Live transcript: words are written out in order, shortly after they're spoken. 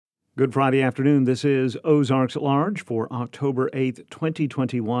Good Friday afternoon. This is Ozarks at Large for October 8th,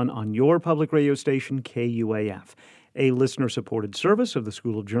 2021 on your public radio station, KUAF, a listener-supported service of the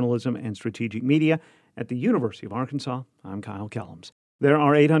School of Journalism and Strategic Media at the University of Arkansas. I'm Kyle Kellums. There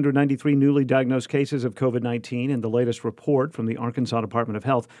are 893 newly diagnosed cases of COVID-19 in the latest report from the Arkansas Department of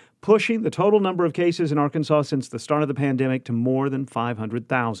Health, pushing the total number of cases in Arkansas since the start of the pandemic to more than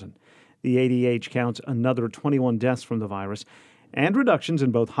 500,000. The ADH counts another 21 deaths from the virus, and reductions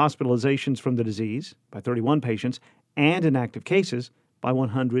in both hospitalizations from the disease by 31 patients and inactive cases by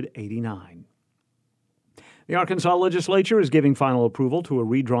 189. The Arkansas Legislature is giving final approval to a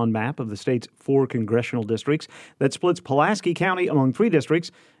redrawn map of the state's 4 congressional districts that splits Pulaski County among 3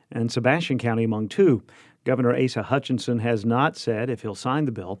 districts and Sebastian County among 2. Governor Asa Hutchinson has not said if he'll sign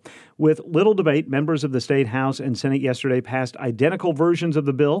the bill. With little debate, members of the state House and Senate yesterday passed identical versions of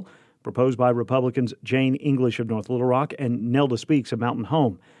the bill proposed by Republicans Jane English of North Little Rock and Nelda Speaks of Mountain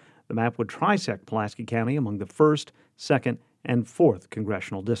Home. The map would trisect Pulaski County among the 1st, 2nd, and 4th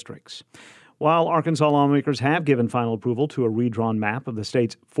congressional districts. While Arkansas lawmakers have given final approval to a redrawn map of the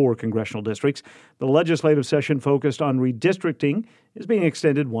state's 4 congressional districts, the legislative session focused on redistricting is being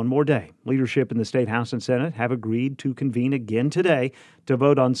extended one more day. Leadership in the State House and Senate have agreed to convene again today to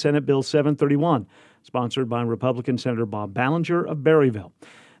vote on Senate Bill 731, sponsored by Republican Senator Bob Ballinger of Berryville.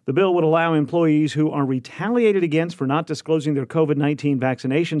 The bill would allow employees who are retaliated against for not disclosing their COVID-19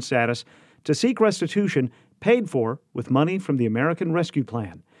 vaccination status to seek restitution paid for with money from the American Rescue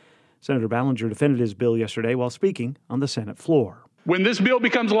Plan. Senator Ballinger defended his bill yesterday while speaking on the Senate floor. When this bill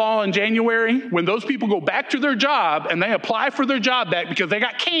becomes law in January, when those people go back to their job and they apply for their job back because they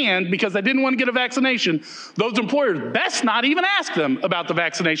got canned because they didn't want to get a vaccination, those employers best not even ask them about the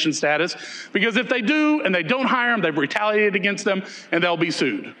vaccination status, because if they do and they don't hire them, they've retaliated against them and they'll be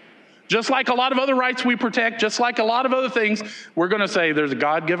sued. Just like a lot of other rights we protect, just like a lot of other things, we're going to say there's a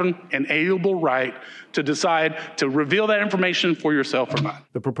God-given, inalienable right to decide to reveal that information for yourself or not.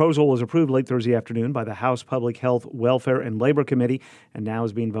 The proposal was approved late Thursday afternoon by the House Public Health, Welfare, and Labor Committee and now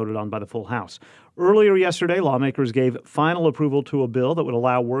is being voted on by the full House. Earlier yesterday, lawmakers gave final approval to a bill that would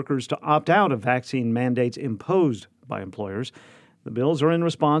allow workers to opt out of vaccine mandates imposed by employers. The bills are in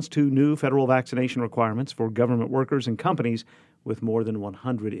response to new federal vaccination requirements for government workers and companies with more than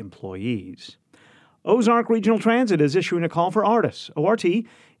 100 employees. Ozark Regional Transit is issuing a call for artists, ORT,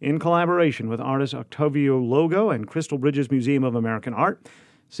 in collaboration with artist Octavio Logo and Crystal Bridges Museum of American Art,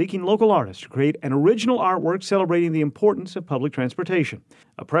 seeking local artists to create an original artwork celebrating the importance of public transportation.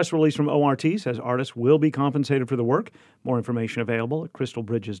 A press release from ORT says artists will be compensated for the work. More information available at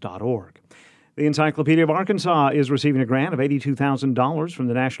crystalbridges.org. The Encyclopedia of Arkansas is receiving a grant of $82,000 from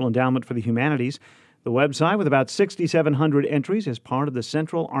the National Endowment for the Humanities. The website, with about 6,700 entries, is part of the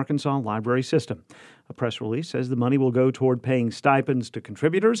Central Arkansas Library System. A press release says the money will go toward paying stipends to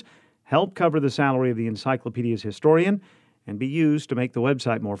contributors, help cover the salary of the encyclopedia's historian, and be used to make the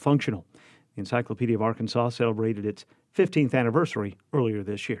website more functional. The Encyclopedia of Arkansas celebrated its 15th anniversary earlier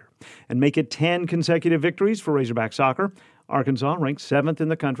this year. And make it 10 consecutive victories for Razorback soccer. Arkansas, ranked 7th in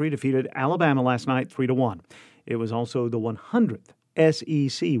the country, defeated Alabama last night 3-1. It was also the 100th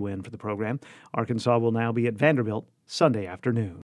SEC win for the program. Arkansas will now be at Vanderbilt Sunday afternoon.